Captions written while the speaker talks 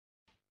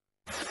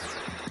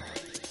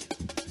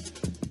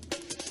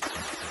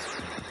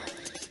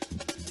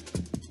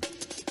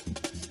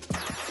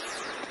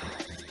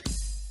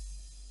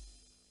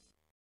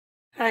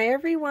Hi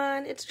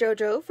everyone, it's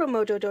JoJo from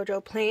Mojo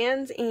Dojo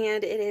Plans,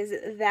 and it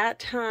is that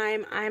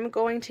time. I'm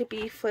going to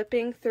be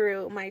flipping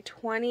through my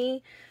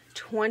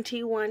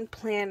 2021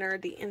 planner,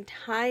 the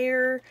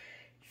entire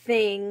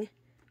thing.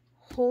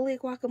 Holy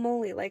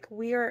guacamole, like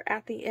we are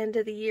at the end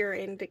of the year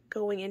and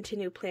going into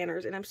new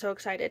planners, and I'm so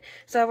excited.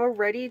 So I've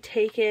already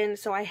taken,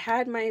 so I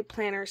had my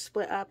planner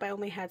split up. I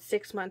only had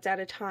 6 months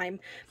at a time,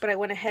 but I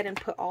went ahead and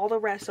put all the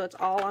rest, so it's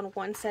all on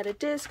one set of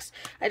discs.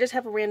 I just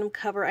have a random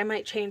cover. I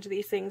might change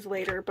these things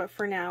later, but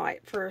for now,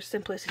 for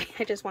simplicity,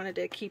 I just wanted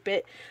to keep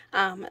it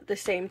the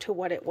same to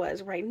what it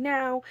was right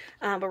now.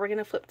 But we're going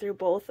to flip through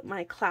both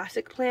my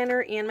classic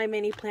planner and my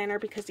mini planner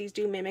because these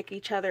do mimic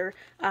each other.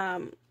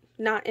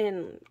 Not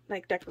in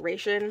like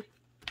decoration,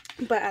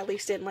 but at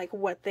least in like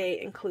what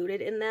they included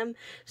in them.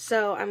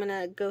 So I'm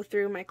gonna go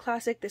through my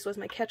classic. This was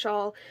my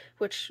catch-all,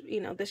 which, you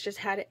know, this just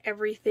had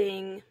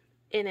everything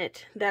in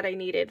it that I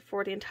needed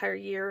for the entire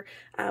year,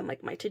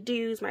 like my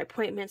to-dos, my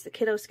appointments, the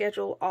kiddo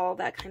schedule, all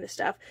that kind of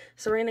stuff.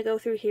 So we're gonna go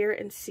through here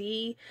and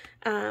see,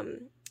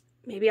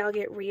 maybe I'll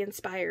get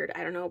re-inspired,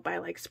 I don't know, by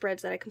like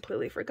spreads that I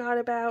completely forgot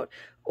about,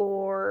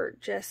 or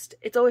just,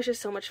 it's always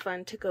just so much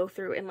fun to go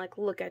through and like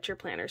look at your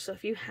planner. So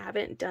if you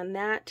haven't done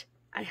that,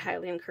 I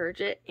highly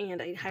encourage it,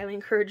 and I highly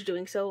encourage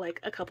doing so like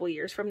a couple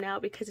years from now,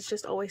 because it's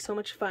just always so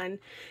much fun,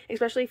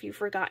 especially if you've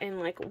forgotten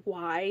like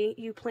why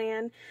you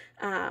plan.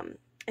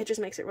 It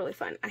just makes it really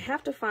fun. I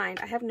have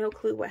no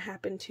clue what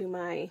happened to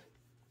my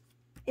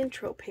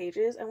intro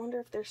pages. I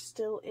wonder if they're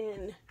still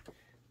in,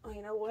 oh,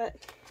 you know what?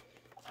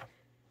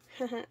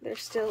 They're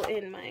still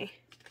in my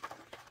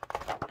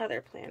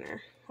other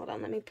planner. Hold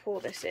on, let me pull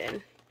this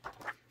in.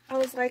 I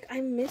was like,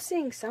 I'm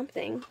missing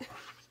something.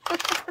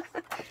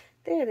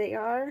 There they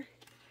are.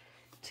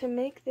 To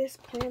make this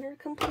planner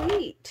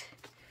complete.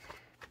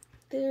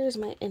 There's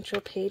my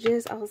intro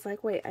pages. I was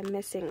like, wait, I'm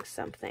missing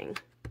something.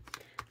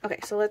 Okay,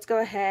 so let's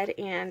go ahead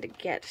and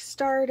get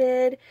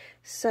started.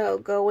 So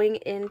going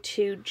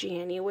into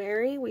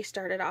January, we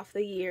started off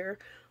the year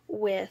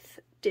with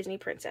Disney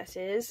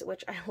princesses,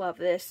 which I love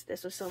this.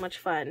 This was so much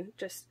fun,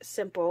 just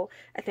simple.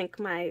 I think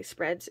my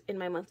spreads in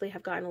my monthly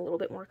have gotten a little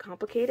bit more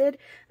complicated,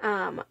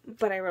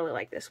 but I really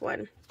like this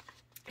one.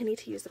 I need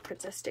to use the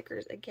princess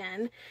stickers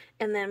again.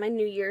 And then my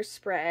New Year's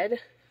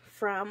spread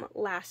from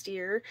last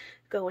year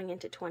going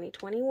into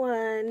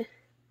 2021.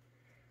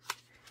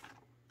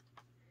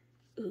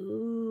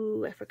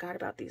 Ooh, I forgot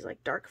about these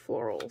like dark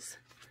florals.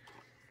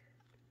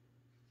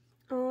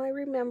 Oh, I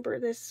remember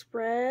this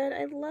spread.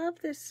 I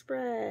love this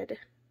spread.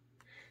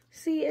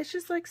 See, it's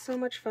just like so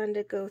much fun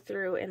to go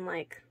through and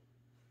like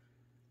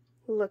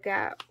look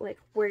at like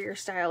where your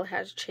style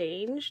has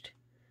changed.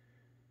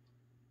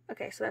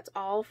 Okay, so that's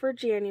all for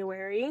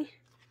January.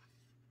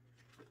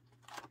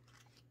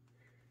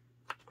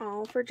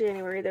 All for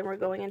January. Then we're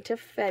going into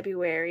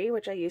February,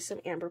 which I used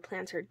some Amber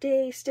Plans Her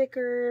Day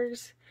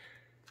stickers.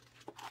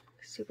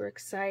 Super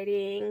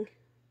exciting.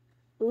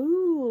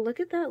 Ooh, look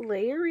at that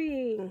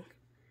layering.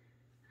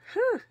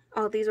 Huh.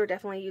 Oh, these were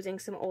definitely using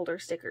some older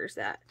stickers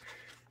that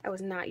I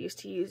was not used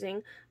to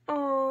using.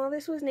 Oh,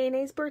 this was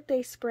Nene's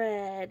birthday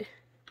spread.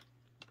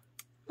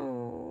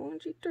 Oh,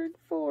 she turned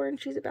 4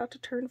 and she's about to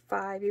turn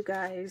 5, you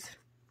guys.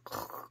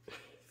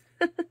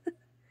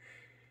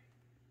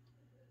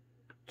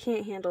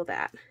 Can't handle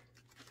that.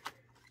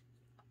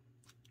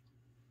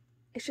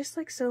 It's just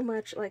like so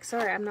much, like,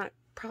 sorry, I'm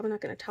probably not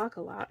going to talk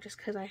a lot just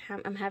because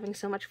I'm having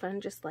so much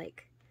fun just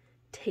like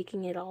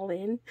taking it all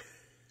in.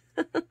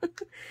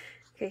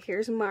 Okay,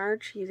 here's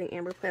March using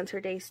Amber Plans Her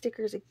Day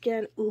stickers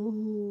again.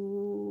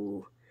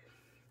 Ooh.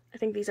 I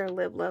think these are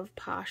Live Love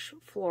Posh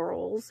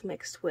florals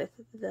mixed with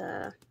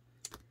the,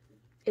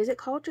 is it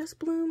called Just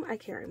Bloom? I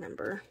can't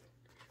remember.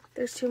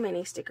 There's too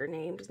many sticker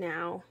names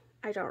now.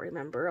 I don't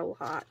remember a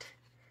lot.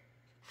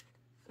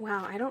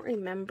 Wow, I don't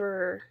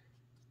remember.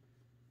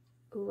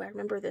 Ooh, I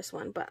remember this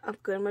one, but a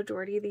good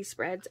majority of these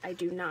spreads I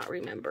do not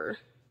remember.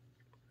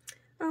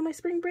 Oh, my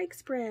spring break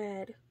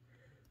spread.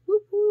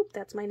 Whoop whoop,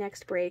 that's my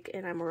next break,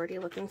 and I'm already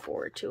looking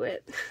forward to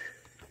it.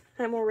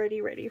 I'm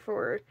already ready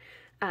for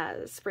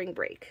spring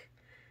break.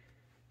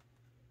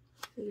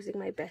 Using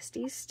my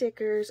besties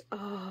stickers.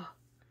 Oh,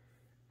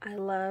 I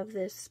love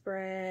this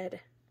spread.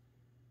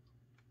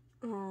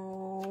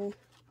 Oh,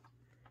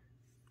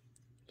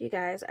 you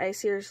guys, I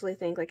seriously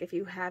think like if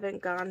you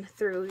haven't gone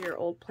through your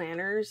old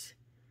planners,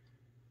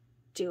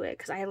 do it,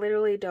 because I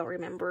literally don't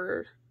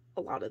remember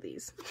a lot of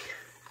these.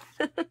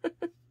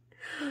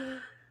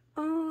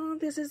 Oh,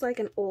 this is like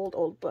an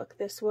old book.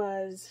 This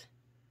was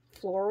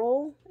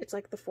Floral. It's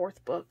like the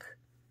 4th book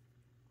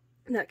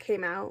that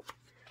came out.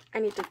 I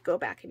need to go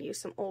back and use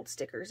some old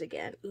stickers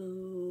again.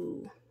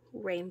 Ooh,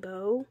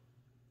 rainbow.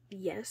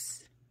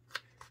 Yes.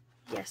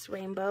 Yes,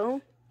 rainbow.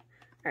 All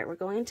right, we're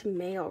going into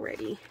May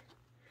already.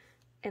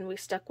 And we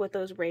stuck with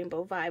those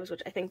rainbow vibes,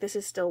 which I think this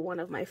is still one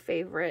of my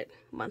favorite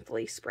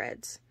monthly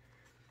spreads.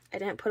 I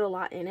didn't put a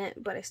lot in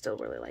it, but I still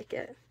really like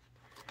it.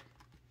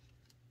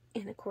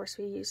 And of course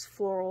we use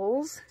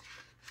florals.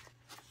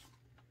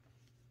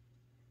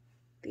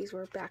 These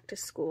were back to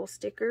school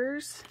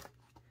stickers.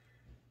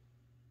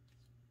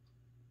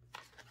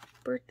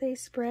 birthday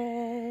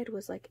spread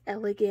was like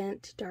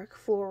elegant, dark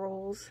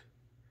florals.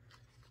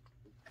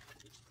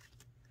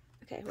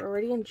 Okay, we're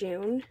already in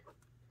June.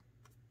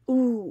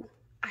 Ooh,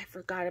 I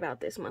forgot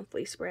about this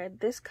monthly spread.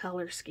 This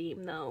color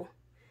scheme, though,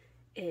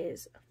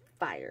 is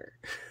fire.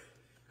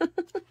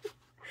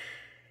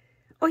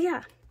 Oh,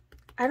 yeah.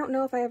 I don't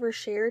know if I ever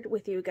shared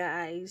with you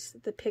guys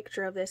the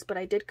picture of this, but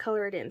I did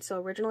color it in.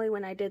 So originally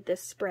when I did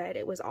this spread,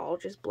 it was all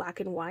just black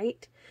and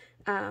white.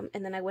 And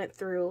then I went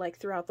through, like,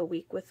 throughout the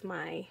week with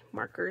my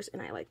markers,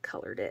 and I, like,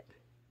 colored it.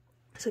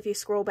 So if you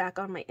scroll back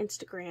on my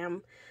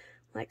Instagram,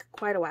 like,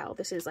 quite a while,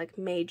 this is, like,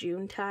 May,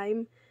 June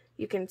time,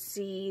 you can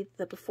see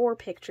the before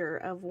picture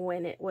of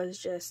when it was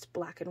just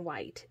black and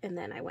white, and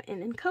then I went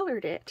in and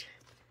colored it.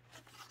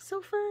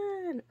 So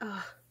fun!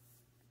 Ugh.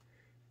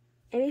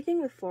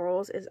 Anything with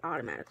florals is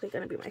automatically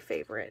going to be my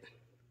favorite.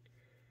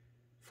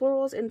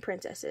 Florals and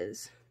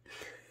princesses.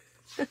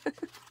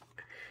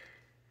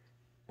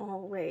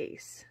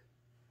 Always.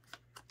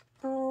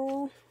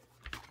 Oh.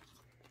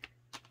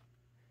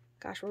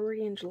 Gosh, we're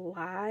already in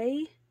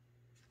July.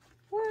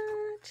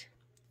 What?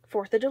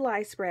 4th of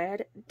July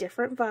spread.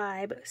 Different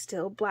vibe.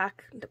 Still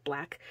black,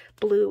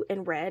 blue,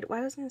 and red. Why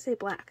was I going to say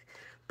black?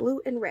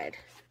 Blue and red.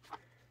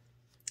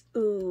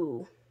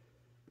 Ooh.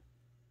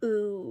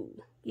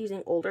 Ooh.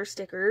 Using older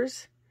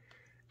stickers.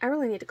 I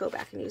really need to go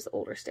back and use the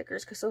older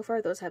stickers because so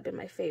far those have been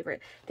my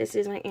favorite. This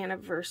is my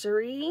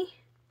anniversary.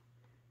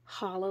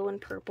 Hollow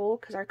and purple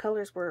because our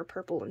colors were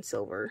purple and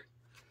silver.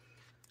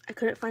 I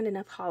couldn't find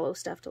enough hollow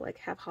stuff to like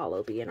have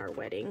hollow be in our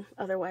wedding.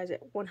 Otherwise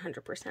it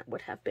 100%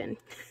 would have been.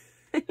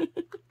 I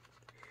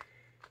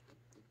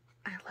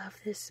love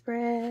this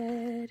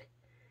spread.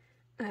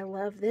 I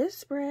love this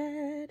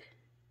spread.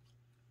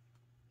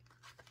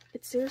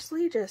 It's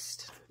seriously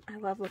just, I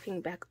love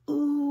looking back.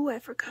 Ooh, I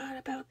forgot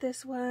about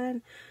this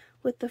one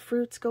with the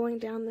fruits going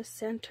down the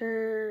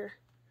center.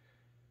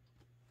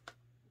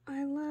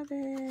 I love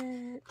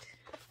it.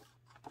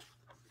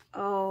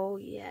 Oh,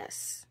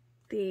 yes.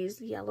 These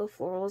yellow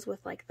florals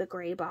with like the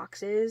gray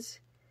boxes.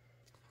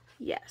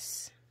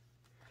 Yes.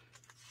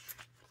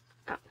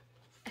 Oh,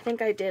 I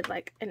think I did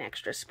like an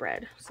extra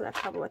spread, so that's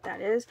probably what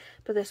that is.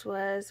 But this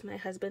was my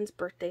husband's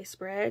birthday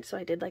spread, so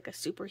I did like a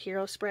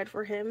superhero spread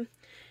for him.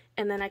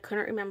 And then I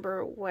couldn't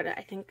remember what,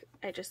 I think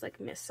I just like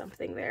missed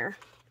something there.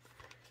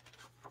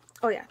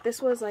 Oh yeah,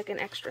 this was like an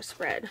extra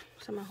spread.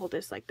 So I'm gonna hold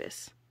this like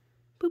this.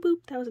 Boop boop,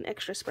 that was an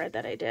extra spread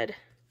that I did.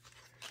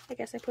 I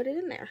guess I put it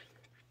in there.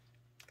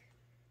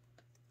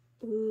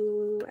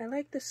 Ooh, I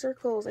like the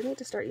circles. I need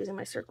to start using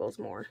my circles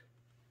more.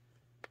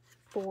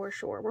 For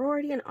sure. We're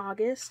already in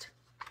August.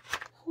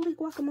 Holy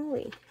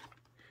guacamole.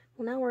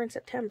 Well, now we're in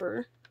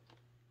September.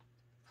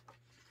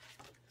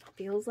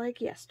 Feels like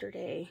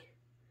yesterday.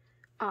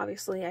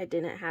 Obviously, I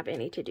didn't have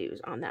any to-dos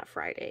on that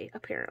Friday,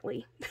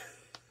 apparently.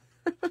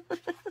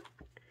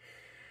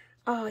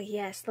 Oh,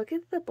 yes. Look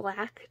at the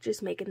black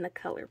just making the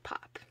color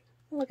pop.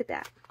 Look at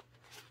that.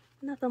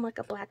 Nothing like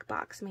a black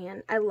box,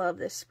 man. I love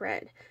this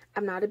spread.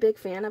 I'm not a big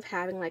fan of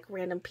having, like,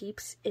 random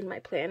peeps in my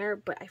planner,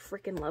 but I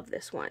freaking love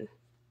this one.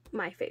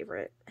 My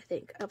favorite, I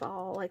think, of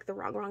all, like, the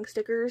Wrong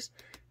stickers.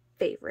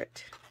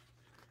 Favorite.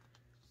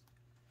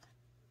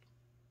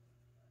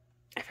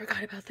 I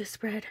forgot about this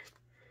spread.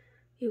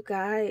 You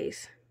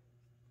guys,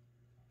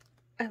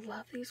 I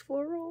love these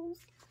florals.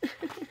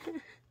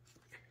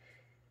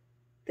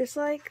 This,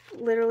 like,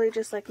 literally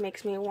just, like,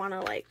 makes me want to,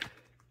 like,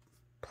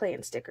 play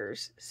in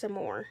stickers some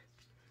more.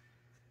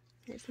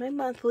 Here's my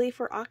monthly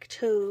for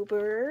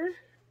October.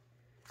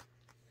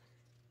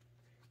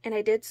 And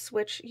I did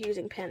switch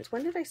using pens.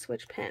 When did I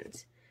switch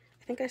pens?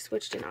 I think I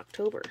switched in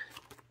October.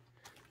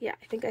 Yeah,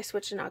 I think I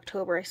switched in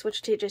October. I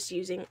switched to just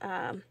using,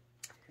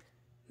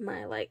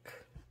 my, like,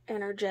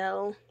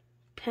 Energel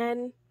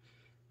pen,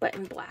 but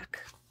in black.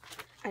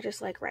 I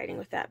just like writing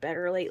with that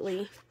better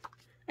lately.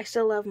 I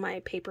still love my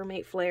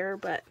Papermate Flare,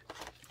 but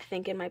I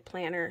think in my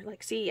planner,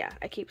 like, see, yeah,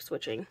 I keep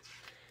switching.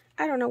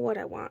 I don't know what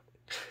I want.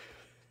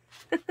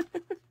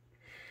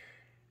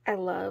 I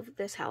love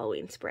this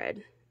Halloween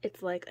spread.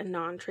 It's like a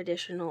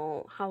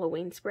non-traditional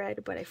Halloween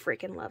spread, but I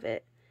freaking love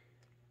it.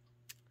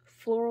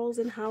 Florals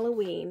and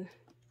Halloween.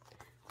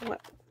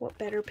 What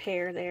better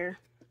pair there?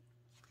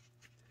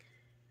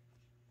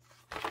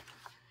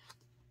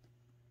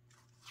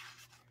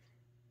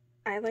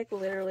 I like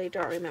literally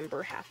don't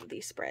remember half of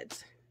these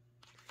spreads.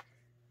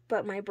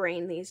 But my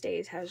brain these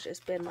days has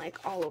just been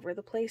like all over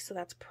the place, so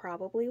that's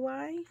probably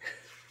why.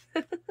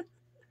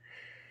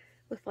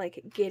 With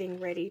like getting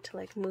ready to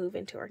like move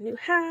into our new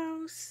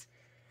house.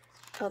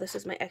 Oh, this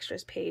is my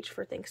extras page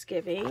for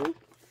Thanksgiving.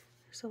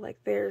 So like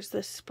there's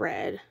the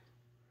spread.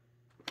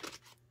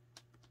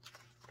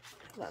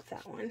 I love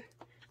that one.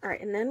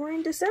 Alright, and then we're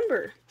in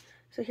December.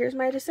 So here's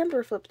my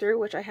December flip through,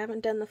 which I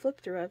haven't done the flip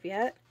through of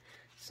yet.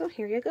 So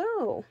here you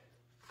go.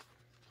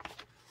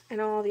 And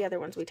all the other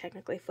ones we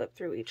technically flip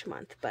through each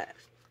month, but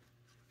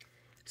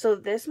so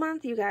this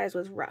month, you guys,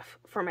 was rough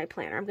for my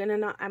planner.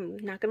 I'm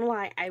not gonna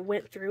lie, I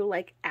went through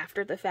like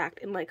after the fact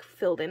and like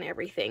filled in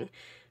everything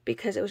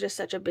because it was just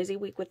such a busy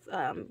week with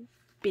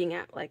being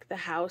at like the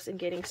house and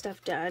getting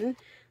stuff done.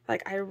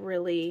 Like, I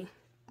really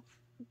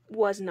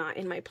was not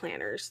in my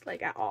planners,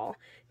 like, at all.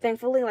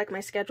 Thankfully, like, my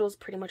schedule is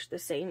pretty much the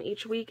same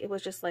each week. It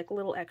was just, like,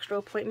 little extra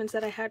appointments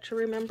that I had to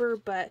remember,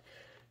 but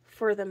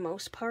for the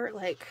most part,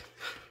 like,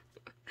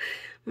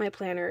 my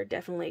planner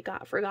definitely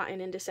got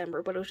forgotten in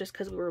December, but it was just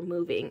because we were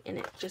moving, and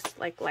it just,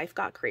 like, life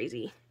got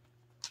crazy.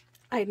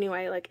 I knew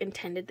I, like,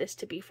 intended this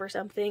to be for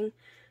something,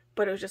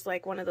 but it was just,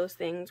 like, one of those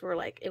things where,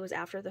 like, it was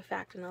after the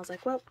fact, and I was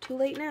like, well, too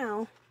late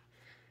now.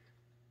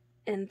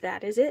 And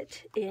that is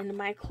it in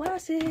my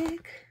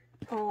classic.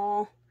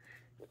 Aww.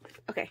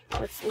 Okay,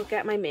 let's look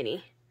at my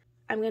mini.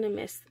 I'm gonna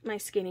miss my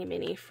skinny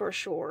mini for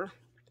sure.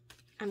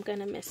 I'm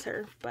gonna miss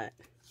her, but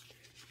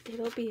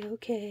it'll be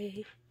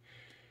okay.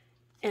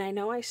 And I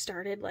know I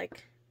started,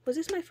 like, was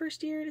this my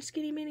first year in a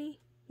skinny mini?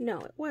 No,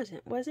 it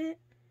wasn't, was it?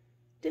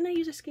 Didn't I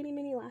use a skinny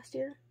mini last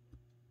year?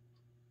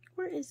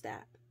 Where is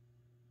that?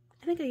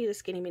 I think I used a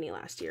skinny mini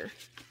last year.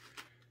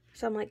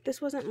 So I'm like,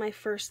 this wasn't my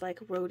first, like,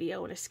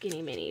 rodeo in a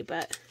skinny mini,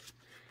 but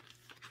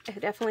I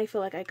definitely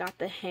feel like I got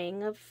the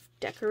hang of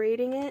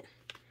decorating it.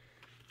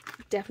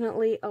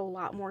 Definitely a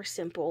lot more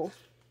simple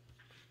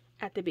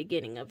at the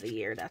beginning of the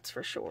year, that's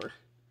for sure.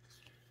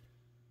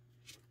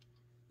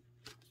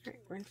 Alright,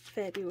 we're in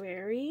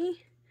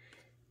February.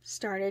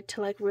 Started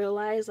to, like,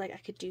 realize, like, I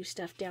could do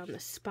stuff down the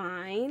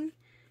spine,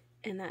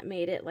 and that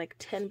made it, like,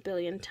 10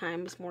 billion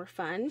times more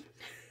fun.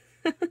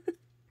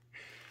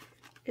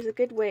 It's a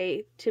good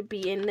way to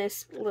be in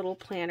this little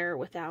planner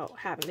without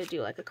having to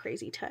do, like, a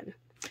crazy ton.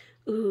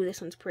 Ooh, this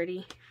one's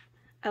pretty.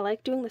 I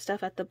like doing the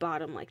stuff at the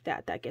bottom like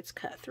that gets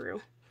cut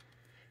through.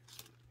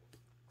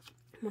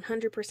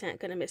 100%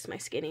 gonna miss my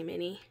skinny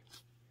mini.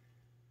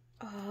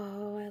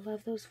 Oh, I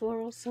love those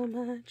florals so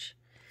much.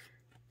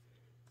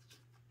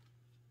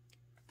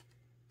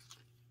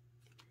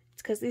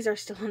 It's because these are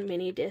still on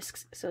mini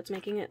discs, so it's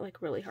making it,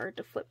 like, really hard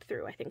to flip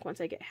through. I think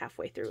once I get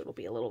halfway through, it'll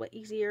be a little bit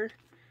easier.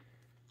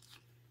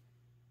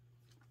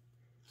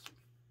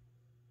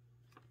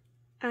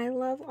 I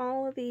love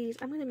all of these.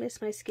 I'm gonna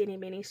miss my skinny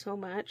mini so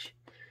much.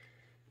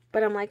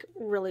 But I'm, like,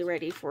 really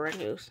ready for a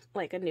new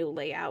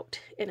layout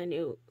and a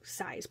new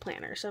size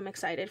planner. So I'm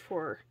excited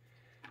for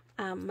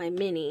my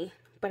mini,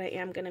 but I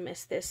am going to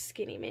miss this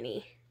skinny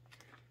mini.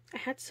 I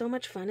had so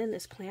much fun in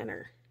this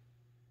planner.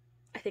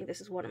 I think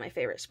this is one of my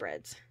favorite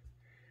spreads.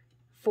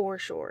 For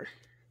sure.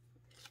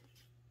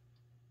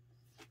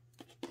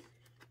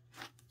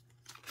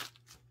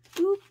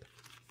 Oop.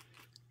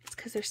 It's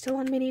because they're still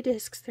on mini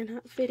discs. They're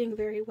not fitting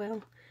very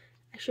well.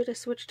 I should have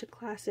switched to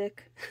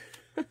classic.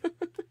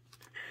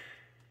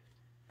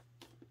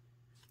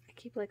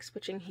 Keep, like,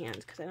 switching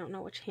hands because I don't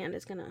know which hand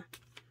is gonna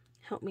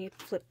help me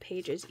flip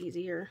pages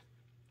easier.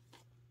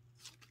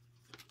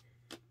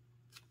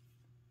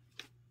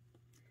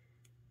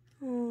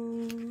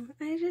 Oh,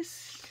 I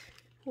just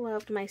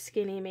loved my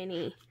skinny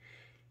mini.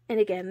 And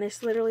again,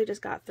 this literally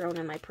just got thrown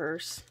in my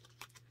purse.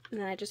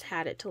 And then I just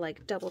had it to,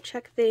 like, double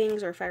check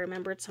things, or if I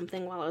remembered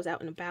something while I was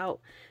out and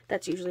about.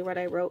 That's usually what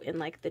I wrote in,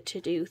 like, the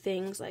to-do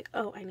things, like,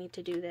 oh, I need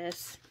to do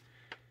this.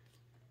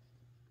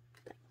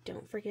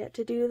 Don't forget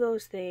to do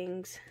those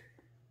things.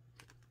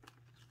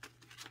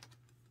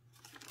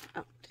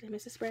 Oh, did I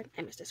miss a spread?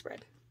 I missed a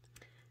spread.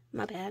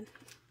 My bad.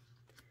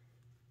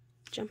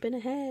 Jumping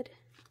ahead.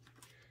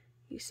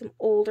 Use some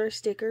older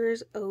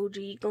stickers.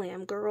 OG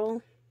Glam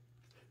Girl.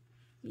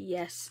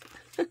 Yes.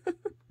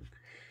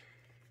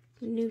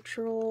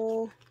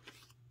 Neutral.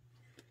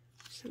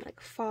 Some, like,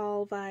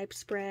 fall vibe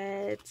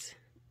spreads.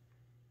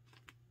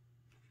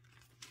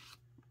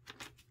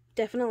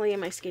 Definitely in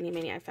my skinny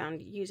mini I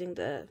found using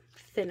the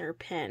thinner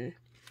pen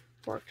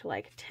worked,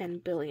 like, 10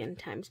 billion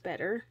times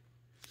better.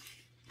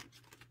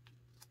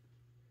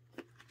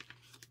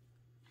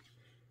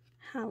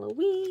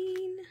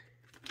 Halloween.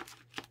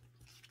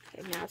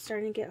 Okay, now it's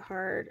starting to get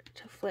hard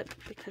to flip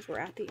because we're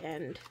at the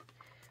end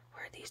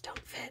where these don't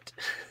fit.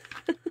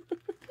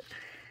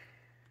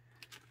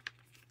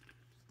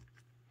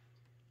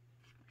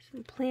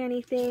 Some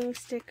planny thing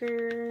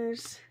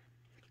stickers.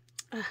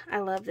 I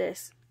love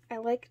this. I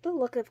like the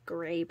look of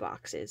gray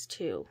boxes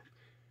too.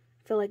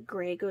 I feel like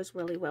gray goes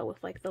really well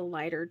with, like, the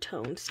lighter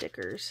toned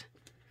stickers.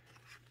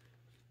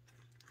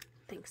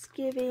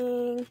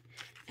 Thanksgiving.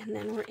 And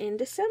then we're in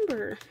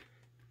December.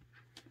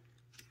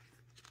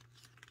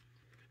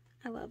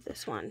 I love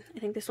this one. I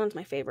think this one's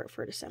my favorite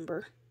for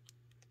December.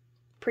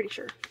 Pretty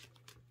sure.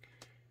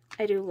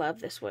 I do love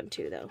this one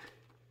too, though.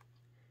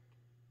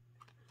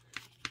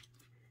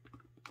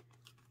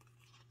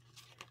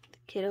 The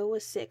kiddo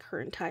was sick her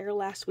entire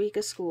last week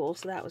of school,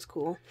 so that was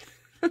cool.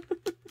 I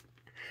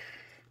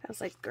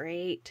was like,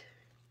 great.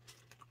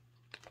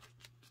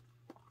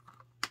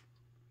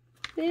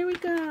 There we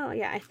go.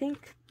 Yeah, I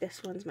think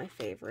this one's my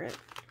favorite.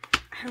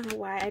 I don't know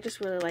why. I just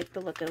really like the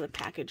look of the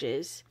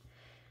packages.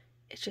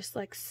 It's just,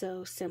 like,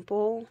 so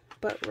simple,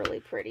 but really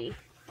pretty.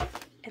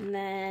 And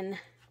then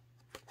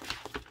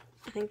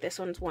I think this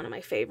one's one of my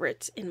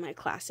favorites in my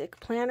classic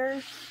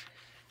planner.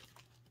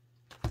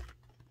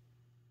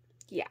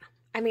 Yeah,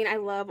 I mean, I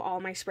love all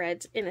my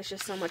spreads, and it's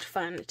just so much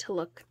fun to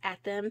look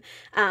at them.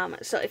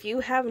 So if you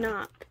have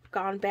not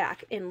gone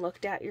back and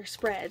looked at your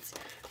spreads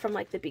from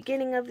like the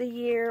beginning of the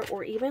year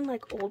or even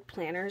like old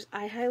planners,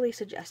 I highly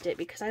suggest it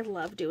because I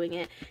love doing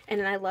it, and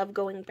then I love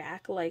going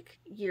back like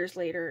years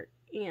later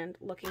and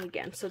looking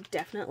again. So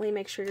definitely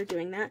make sure you're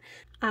doing that.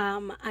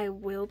 I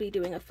will be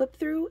doing a flip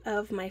through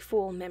of my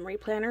full memory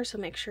planner, so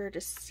make sure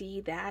to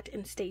see that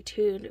and stay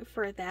tuned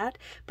for that.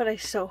 But I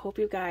so hope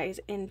you guys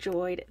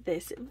enjoyed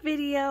this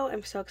video.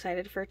 I'm so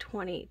excited for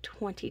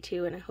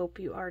 2022, and I hope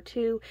you are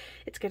too.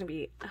 It's going to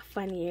be a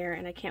fun year,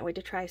 and I can't wait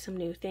to try some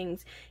new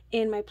things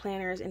in my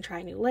planners and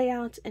try new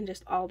layouts and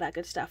just all that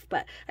good stuff.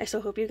 But I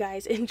so hope you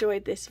guys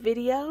enjoyed this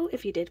video.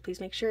 If you did, please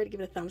make sure to give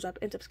it a thumbs up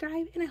and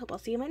subscribe, and I hope I'll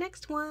see you in my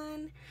next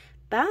one.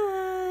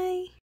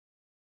 Bye!